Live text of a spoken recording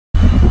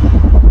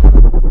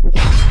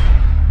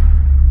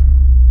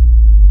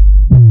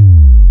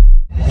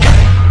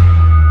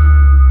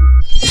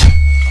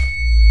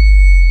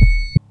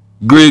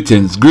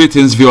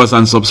Greetings viewers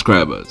and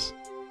subscribers.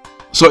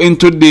 So in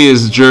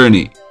today's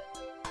journey,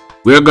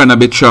 we're gonna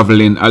be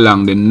traveling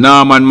along the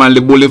Norman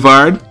Manley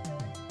Boulevard,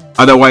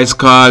 otherwise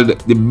called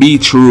the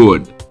Beach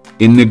Road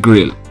in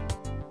Negril.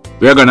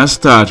 We're gonna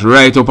start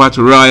right up at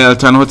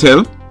Royalton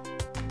Hotel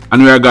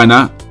and we're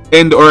gonna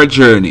end our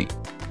journey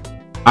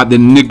at the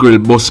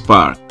Negril bus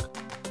park.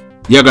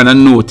 You're gonna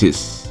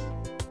notice,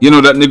 you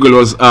know that Negril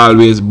was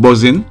always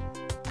buzzing,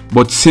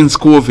 but since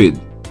COVID,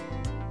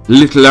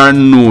 little or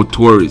no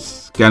tourists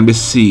can be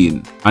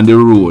seen on the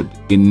road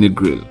in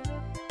Negril.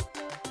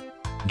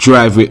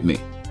 Drive with me.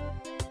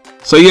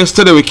 So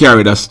yesterday we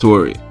carried a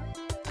story.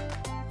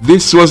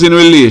 This was in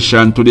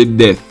relation to the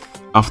death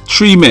of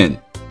 3 men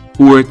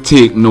who were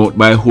taken out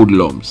by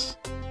hoodlums.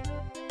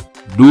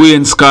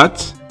 Dwayne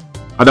Scott,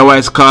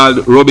 otherwise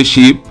called Robbie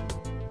Sheep,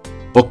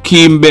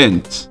 Okeem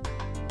Bent,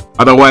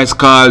 otherwise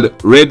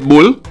called Red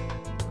Bull,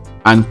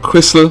 and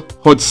Crystal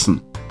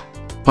Hudson,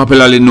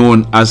 popularly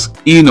known as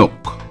Enoch.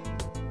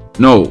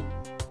 Now,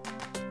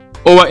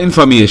 our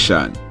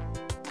information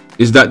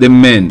is that the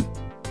men,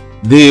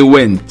 they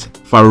went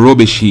for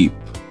Robbie Sheep.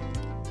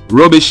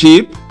 Robbie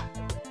Sheep,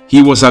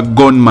 he was a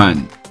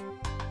gunman.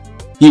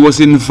 He was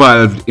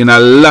involved in a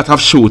lot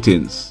of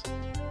shootings.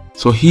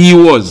 So he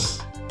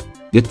was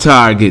the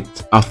target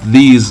of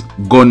these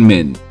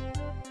gunmen.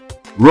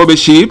 Robbie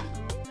Sheep,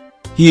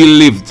 he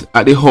lived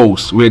at the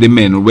house where the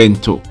men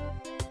went to.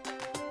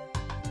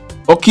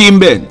 Okeem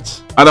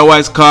Bent,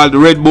 otherwise called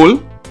Red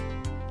Bull,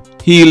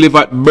 he lived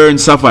at Burn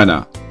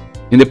Savannah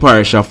in the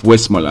parish of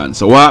Westmoreland.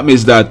 So what happened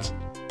is that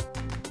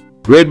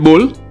Red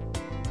Bull,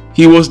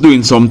 he was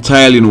doing some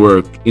tiling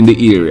work in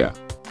the area.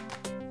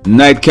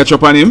 Night catch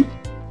up on him,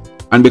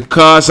 and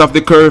because of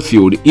the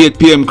curfew, the 8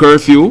 p.m.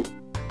 curfew,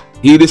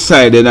 he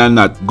decided on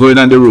not going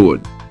on the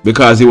road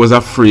because he was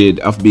afraid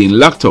of being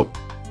locked up.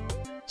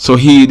 So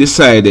he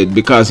decided,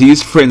 because he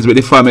is friends with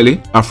the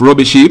family of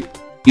Robbie Sheep,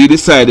 he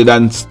decided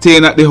on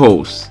staying at the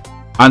house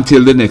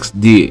until the next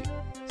day.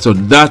 So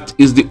that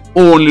is the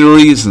only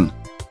reason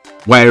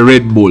why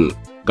Red Bull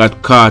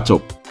got caught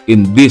up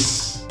in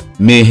this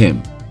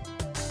mayhem.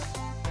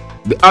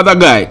 The other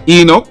guy,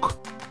 Enoch,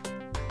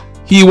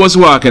 he was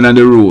walking on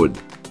the road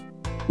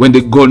when the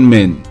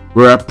gunmen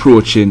were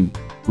approaching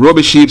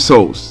Robbie Sheep's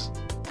house.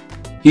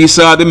 He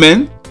saw the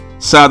men,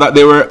 saw that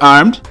they were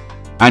armed,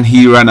 and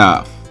he ran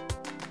off.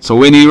 So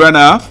when he ran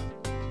off,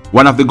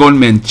 one of the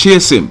gunmen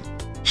chased him,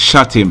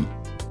 shot him.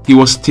 He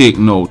was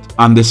taken out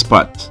on the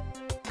spot.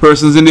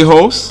 Persons in the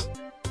house,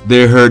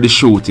 they heard the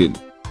shooting.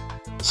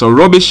 So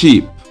Robbie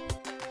Sheep,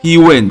 he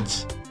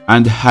went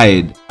and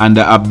hid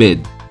under a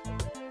bed.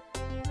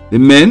 The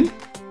men,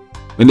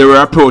 when they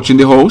were approaching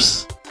the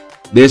house,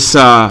 they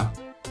saw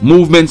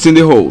movements in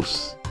the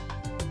house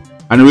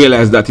and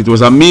realized that it was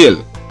a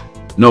male.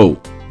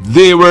 No,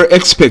 they were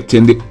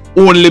expecting the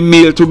only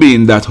male to be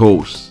in that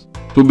house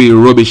to be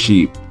Robbie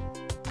Sheep.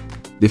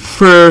 The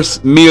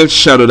first male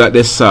shadow that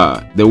they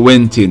saw, they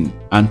went in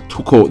and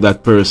took out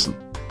that person.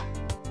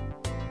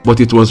 But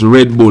it was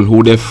Red Bull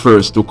who they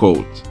first took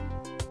out.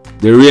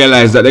 They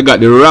realized that they got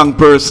the wrong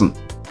person.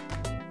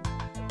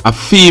 A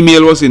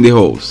female was in the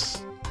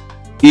house,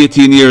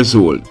 18 years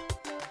old.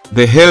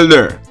 They held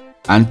her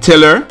and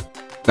tell her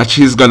that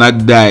she's gonna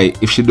die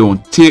if she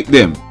don't take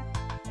them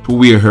to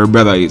where her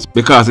brother is,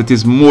 because it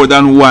is more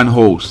than one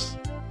house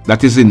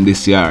that is in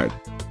this yard.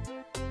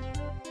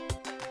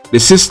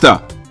 The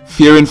sister,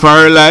 fearing for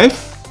her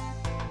life,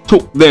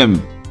 took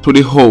them to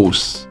the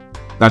house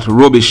that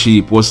Robbie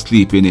Sheep was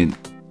sleeping in.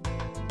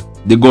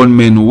 The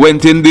gunmen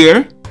went in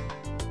there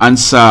and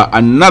saw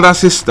another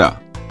sister,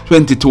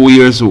 22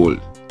 years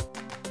old.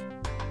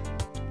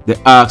 They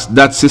asked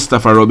that sister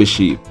for Robbie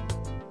Sheep.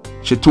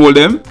 She told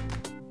them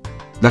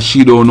that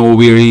she don't know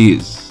where he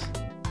is.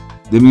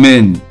 The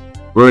men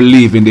were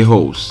leaving the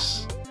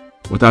house.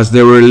 But as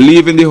they were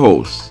leaving the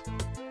house,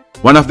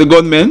 one of the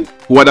gunmen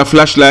who had a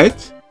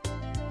flashlight,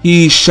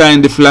 he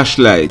shined the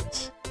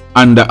flashlight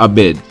under a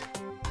bed.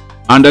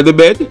 Under the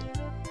bed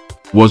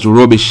was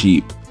Robbie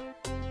Sheep.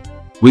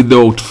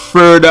 Without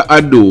further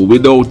ado,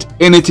 without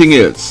anything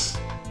else,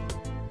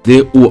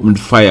 they opened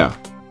fire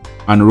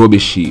on Robbie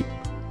Sheep.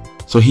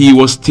 So he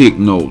was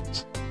taken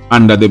out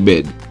under the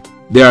bed.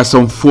 There are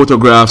some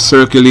photographs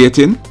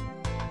circulating.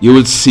 You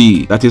will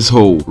see that is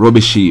how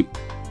Robbie Sheep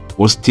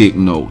was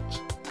taken out.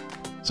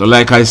 So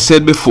like I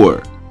said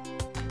before,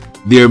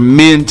 their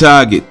main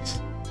target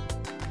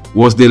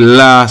was the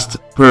last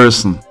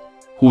person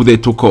who they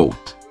took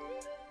out,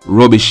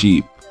 Robbie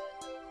Sheep.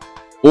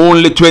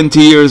 Only 20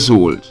 years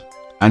old,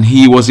 and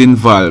he was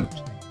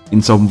involved in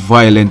some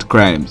violent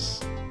crimes.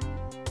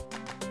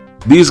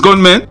 These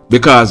gunmen,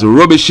 because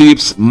Robbie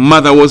Sheep's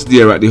mother was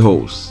there at the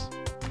house,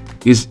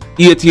 his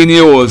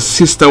 18-year-old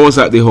sister was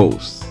at the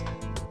house,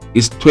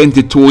 his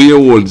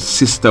 22-year-old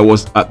sister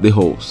was at the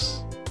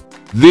house.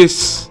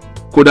 This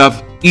could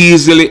have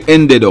easily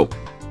ended up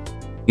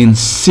in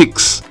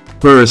 6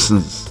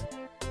 persons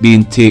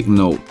being taken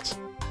out.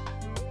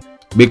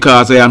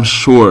 Because I am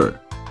sure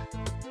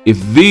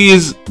if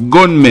these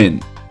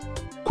gunmen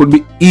could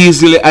be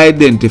easily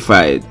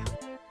identified,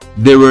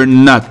 they were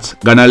not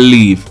gonna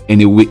leave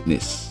any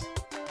witness.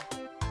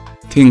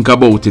 Think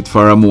about it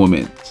for a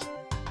moment.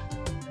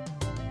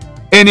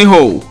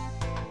 Anyhow,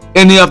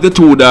 any of the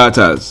two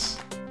daughters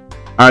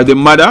or the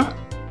mother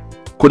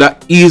could have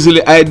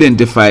easily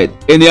identified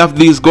any of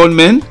these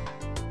gunmen,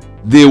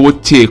 they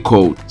would take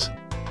out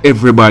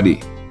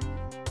everybody.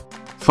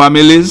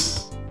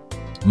 Families,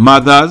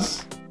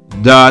 mothers,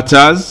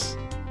 daughters,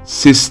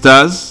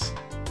 sisters,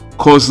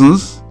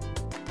 cousins,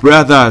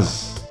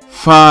 brothers,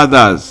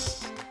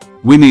 fathers.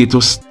 We need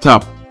to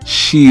stop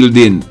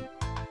shielding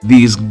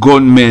these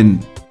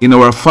gunmen in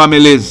our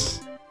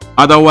families.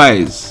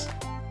 Otherwise,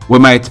 we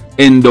might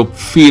end up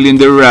feeling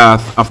the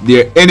wrath of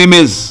their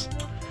enemies.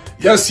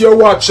 Yes, you're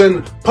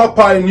watching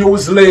Popeye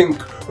News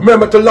Link.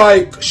 Remember to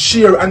like,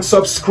 share and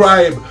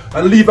subscribe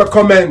and leave a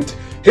comment.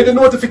 Hit the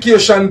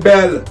notification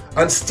bell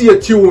and stay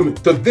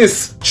tuned to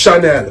this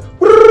channel.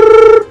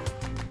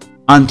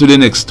 And to the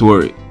next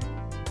story.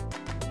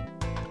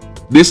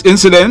 This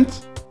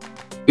incident,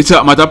 it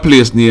happened at a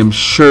place named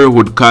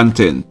Sherwood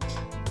Content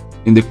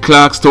in the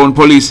Clarkstown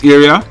police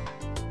area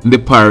in the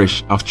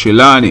parish of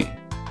Trelawney.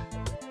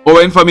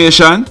 Our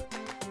information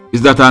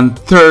is that on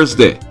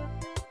Thursday,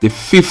 the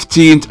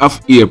 15th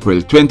of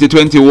April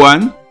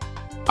 2021,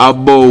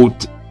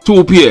 about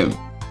 2 p.m.,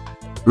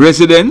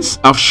 residents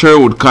of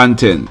Sherwood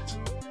Content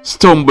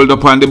stumbled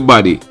upon the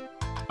body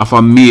of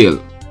a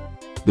male.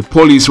 The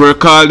police were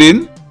called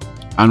in,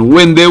 and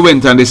when they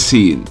went on the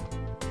scene,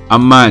 a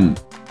man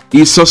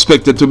is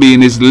suspected to be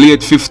in his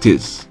late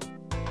 50s.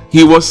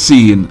 He was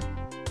seen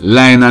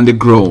lying on the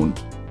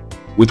ground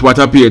with what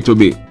appeared to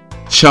be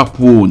chop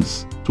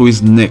wounds to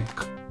his neck.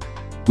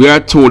 We are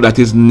told that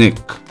his neck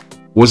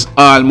was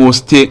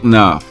almost taken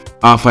off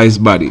of his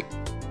body.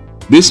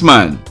 This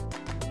man,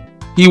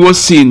 he was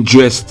seen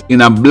dressed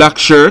in a black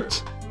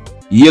shirt,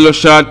 yellow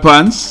short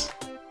pants,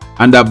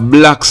 and a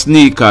black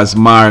sneakers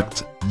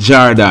marked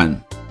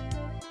Jordan.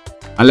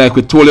 And like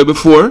we told you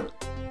before,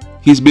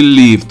 he's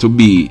believed to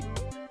be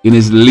in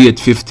his late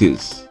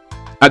 50s.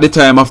 At the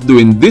time of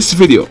doing this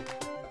video,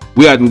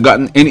 we hadn't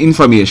gotten any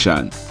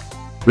information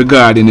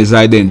regarding his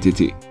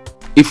identity.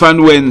 If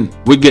and when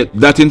we get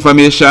that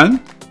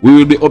information, we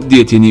will be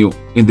updating you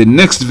in the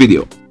next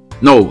video.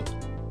 Now,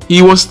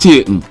 he was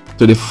taken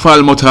to the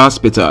Falmouth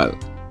Hospital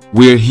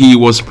where he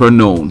was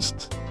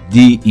pronounced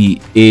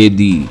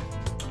DEAD.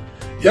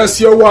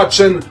 Yes, you're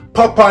watching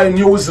Popeye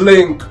News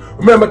Link.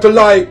 Remember to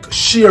like,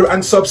 share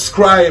and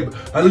subscribe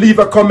and leave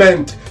a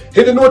comment.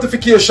 Hit the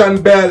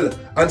notification bell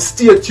and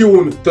stay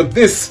tuned to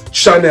this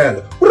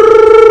channel.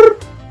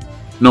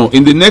 Now,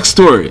 in the next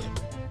story,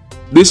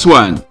 this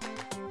one,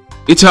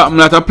 it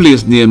happened at a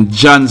place named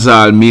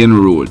Johnsall Main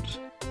Road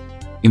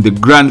in the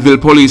Granville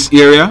Police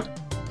area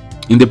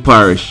in the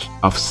parish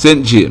of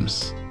St.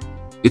 James.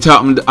 It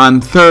happened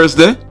on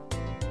Thursday,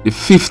 the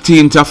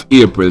 15th of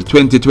April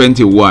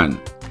 2021,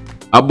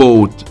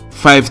 about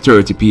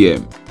 5:30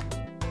 p.m.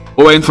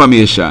 Our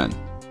information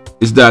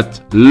is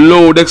that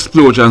loud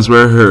explosions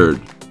were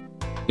heard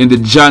in the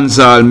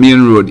Johnsall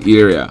Main Road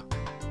area.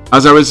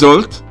 As a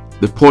result,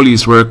 the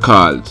police were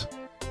called.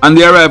 On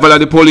the arrival of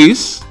the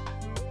police,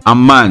 a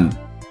man,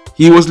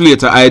 he was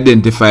later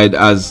identified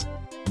as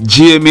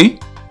Jamie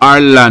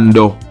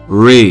Orlando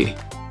Wray.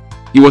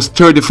 He was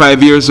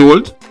 35 years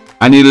old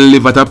and he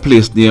lived at a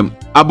place named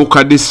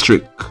Aboukir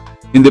District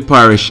in the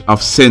parish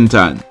of St.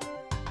 Anne.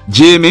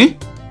 Jamie,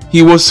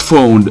 he was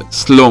found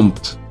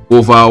slumped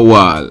over a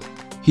wall.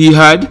 He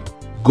had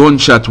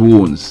gunshot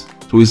wounds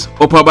to his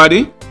upper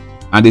body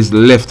and his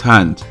left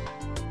hand.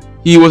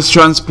 He was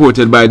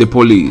transported by the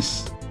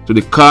police to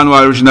the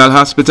Cornwall Regional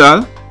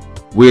Hospital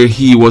where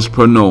he was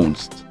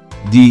pronounced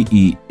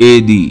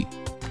DEAD.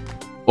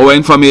 Our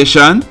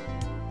information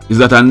is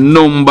that a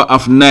number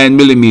of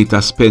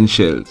 9mm spent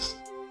shells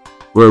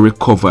were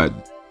recovered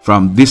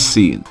from this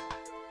scene.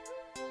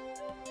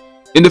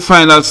 In the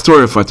final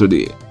story for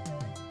today,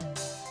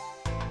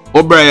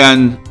 OB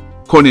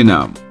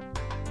Cunningham,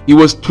 he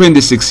was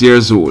 26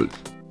 years old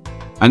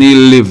and he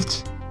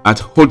lived at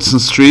Hudson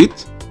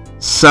Street,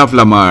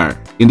 Savlamar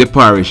in the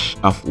parish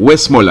of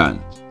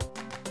Westmoreland.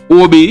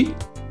 OB,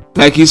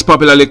 like he's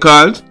popularly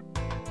called,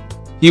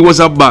 he was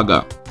a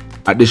bagger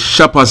at the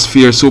Shoppers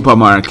Fair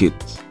supermarket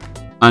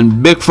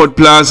and Beckford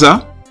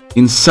Plaza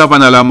in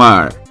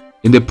Savannah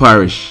in the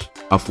parish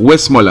of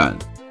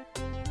Westmoreland.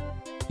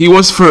 He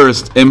was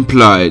first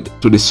employed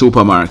to the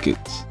supermarket,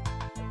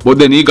 but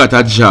then he got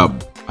a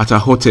job at a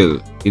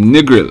hotel in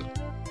Negril.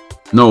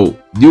 Now,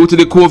 due to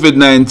the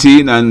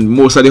COVID-19 and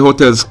most of the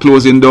hotels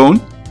closing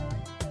down,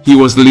 he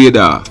was laid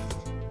off.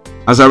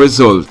 As a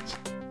result,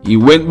 he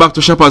went back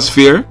to Shoppers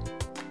Fair,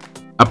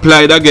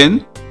 applied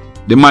again.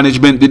 The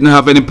management didn't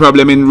have any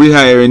problem in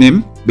rehiring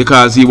him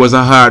because he was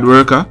a hard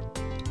worker,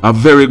 a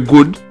very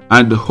good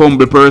and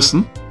humble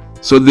person,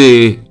 so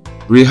they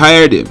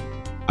rehired him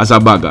as a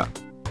bagger.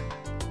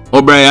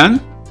 O'Brien,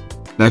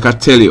 like I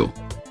tell you,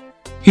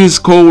 his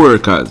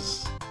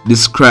co-workers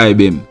describe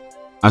him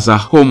as a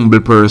humble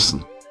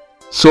person,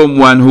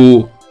 someone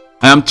who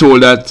I am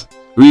told that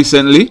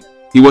recently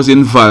he was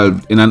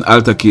involved in an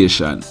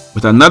altercation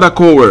with another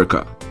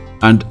co-worker,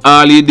 and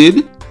all he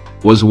did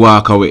was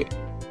walk away.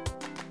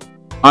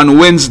 On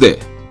Wednesday,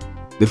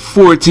 the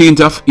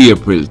 14th of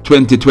April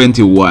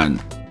 2021,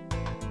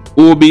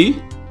 OB,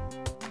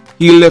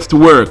 he left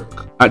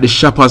work at the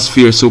Shoppers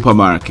Fair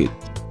supermarket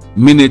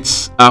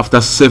minutes after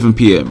 7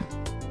 p.m.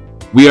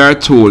 We are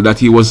told that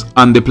he was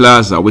on the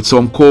plaza with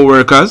some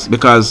co-workers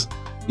because,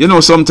 you know,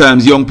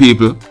 sometimes young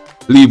people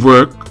leave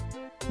work,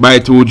 buy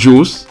 2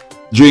 juice,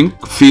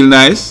 drink, feel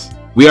nice.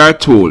 We are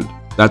told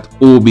that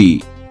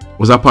OB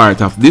was a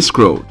part of this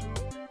crowd.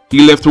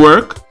 He left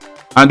work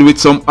and with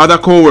some other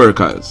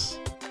co-workers,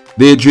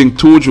 they drink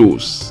 2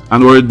 juice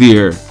and were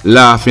there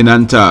laughing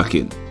and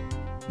talking.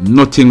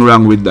 Nothing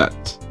wrong with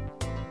that.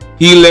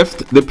 He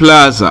left the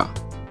plaza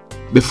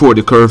before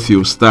the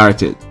curfew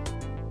started.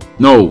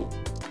 Now,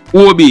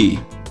 OB,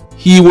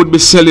 he would be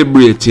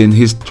celebrating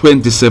his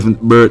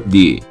 27th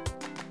birthday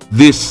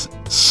this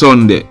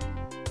Sunday,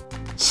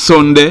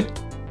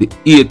 the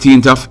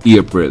 18th of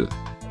April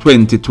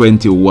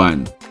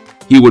 2021.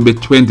 He would be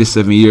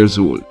 27 years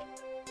old.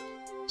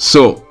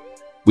 So,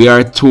 we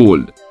are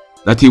told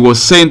that he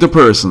was saying to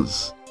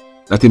persons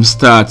that him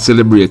start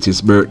celebrate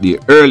his birthday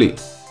early.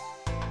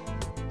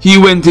 He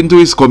went into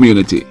his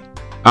community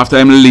after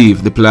him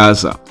leave the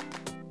plaza.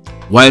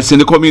 Whilst in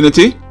the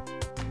community,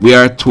 we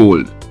are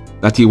told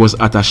that he was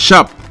at a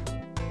shop.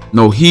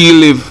 Now he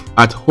live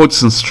at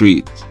Hudson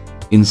Street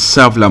in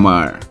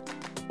Savlamar.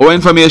 Our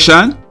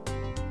information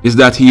is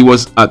that he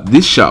was at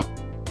this shop,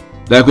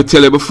 like we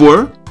tell you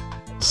before,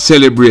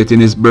 celebrating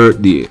his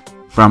birthday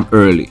from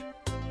early.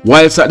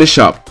 Whilst at the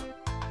shop,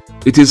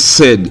 it is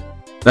said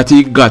that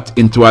he got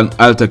into an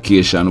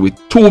altercation with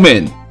 2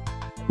 men.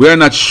 We are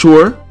not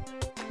sure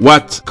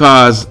what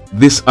caused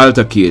this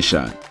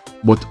altercation,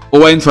 but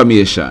our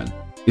information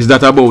is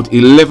that about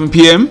 11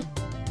 p.m.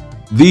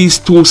 these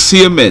 2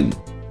 same men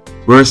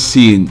were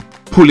seen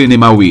pulling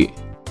him away,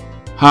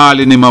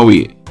 hauling him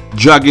away,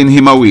 dragging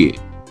him away,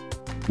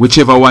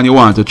 whichever one you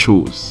want to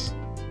choose.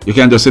 You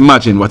can just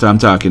imagine what I'm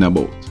talking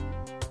about.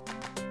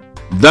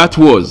 That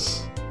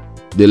was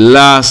the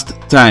last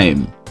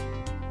time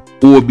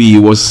OB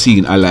was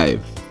seen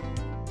alive.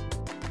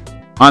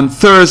 On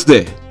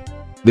Thursday,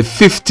 the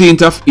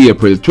 15th of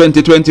April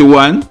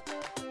 2021,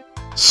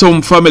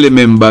 some family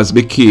members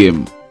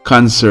became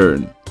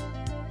concerned,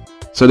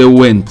 so they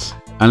went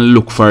and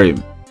looked for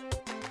him.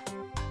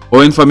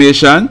 Our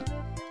information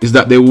is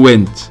that they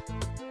went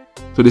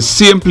to the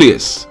same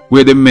place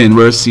where the men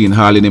were seen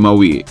hauling him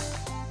away.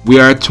 We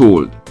are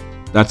told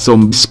that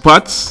some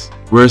spots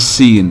were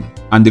seen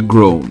on the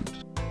ground.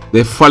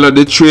 They followed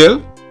the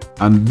trail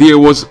and there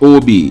was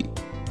OB.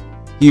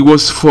 He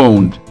was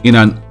found in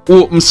an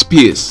open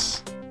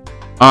space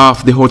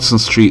off the Hudson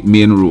Street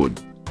main road.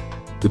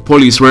 The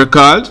police were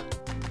called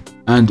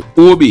and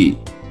OB,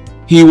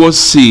 he was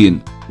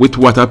seen with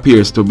what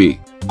appears to be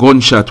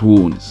gunshot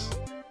wounds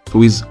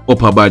to his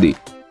upper body.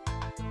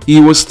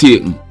 He was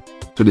taken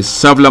to the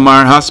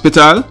Savlamar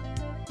hospital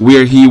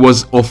where he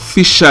was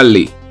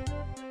officially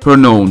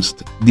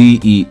pronounced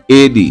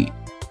DEAD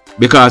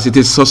because it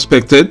is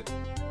suspected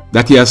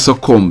that he has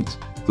succumbed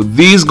to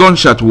these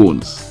gunshot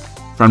wounds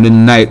from the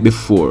night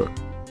before.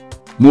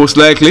 Most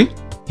likely,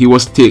 he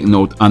was taken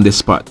out on the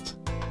spot.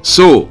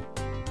 So,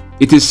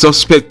 it is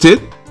suspected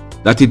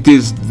that it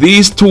is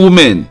these 2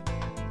 men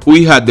who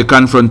he had the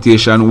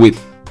confrontation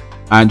with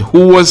and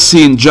who was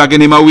seen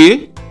dragging him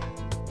away.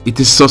 It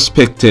is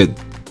suspected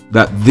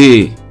that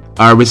they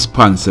are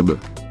responsible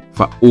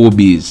for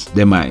OB's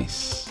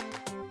demise.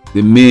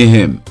 The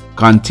mayhem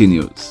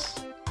continues.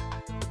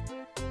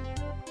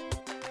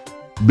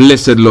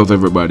 Blessed love,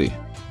 everybody.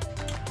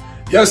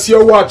 Yes,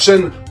 you're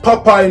watching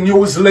Popeye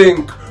News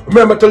Link.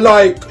 Remember to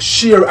like,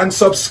 share and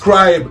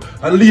subscribe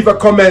and leave a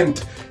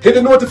comment. Hit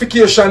the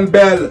notification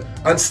bell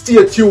and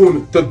stay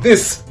tuned to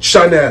this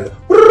channel.